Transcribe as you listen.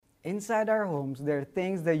Inside our homes, there are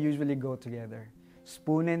things that usually go together.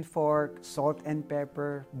 Spoon and fork, salt and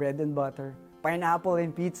pepper, bread and butter, pineapple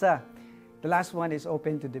and pizza. The last one is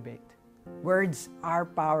open to debate. Words are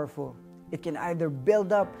powerful. It can either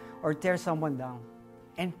build up or tear someone down.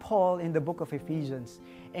 And Paul, in the book of Ephesians,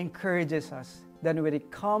 encourages us that when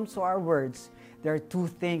it comes to our words, there are two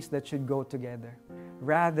things that should go together.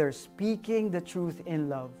 Rather, speaking the truth in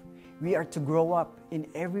love, we are to grow up in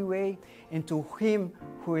every way into Him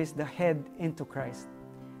who is the head, into Christ.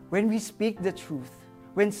 When we speak the truth,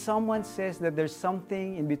 when someone says that there's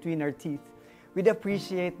something in between our teeth, we'd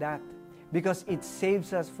appreciate that because it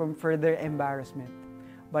saves us from further embarrassment.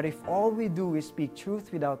 But if all we do is speak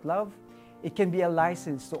truth without love, it can be a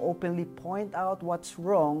license to openly point out what's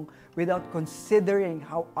wrong without considering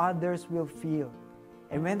how others will feel.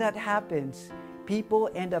 And when that happens, people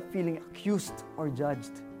end up feeling accused or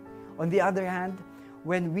judged. On the other hand,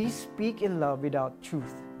 when we speak in love without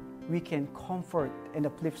truth, we can comfort and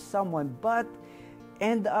uplift someone but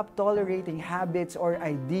end up tolerating habits or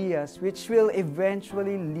ideas which will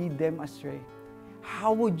eventually lead them astray.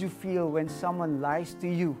 How would you feel when someone lies to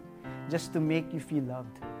you just to make you feel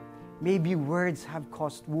loved? Maybe words have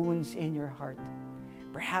caused wounds in your heart.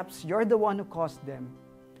 Perhaps you're the one who caused them.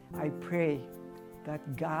 I pray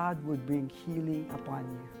that God would bring healing upon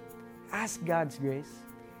you. Ask God's grace.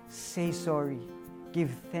 Say sorry. Give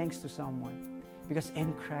thanks to someone. Because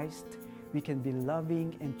in Christ, we can be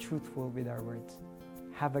loving and truthful with our words.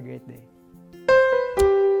 Have a great day.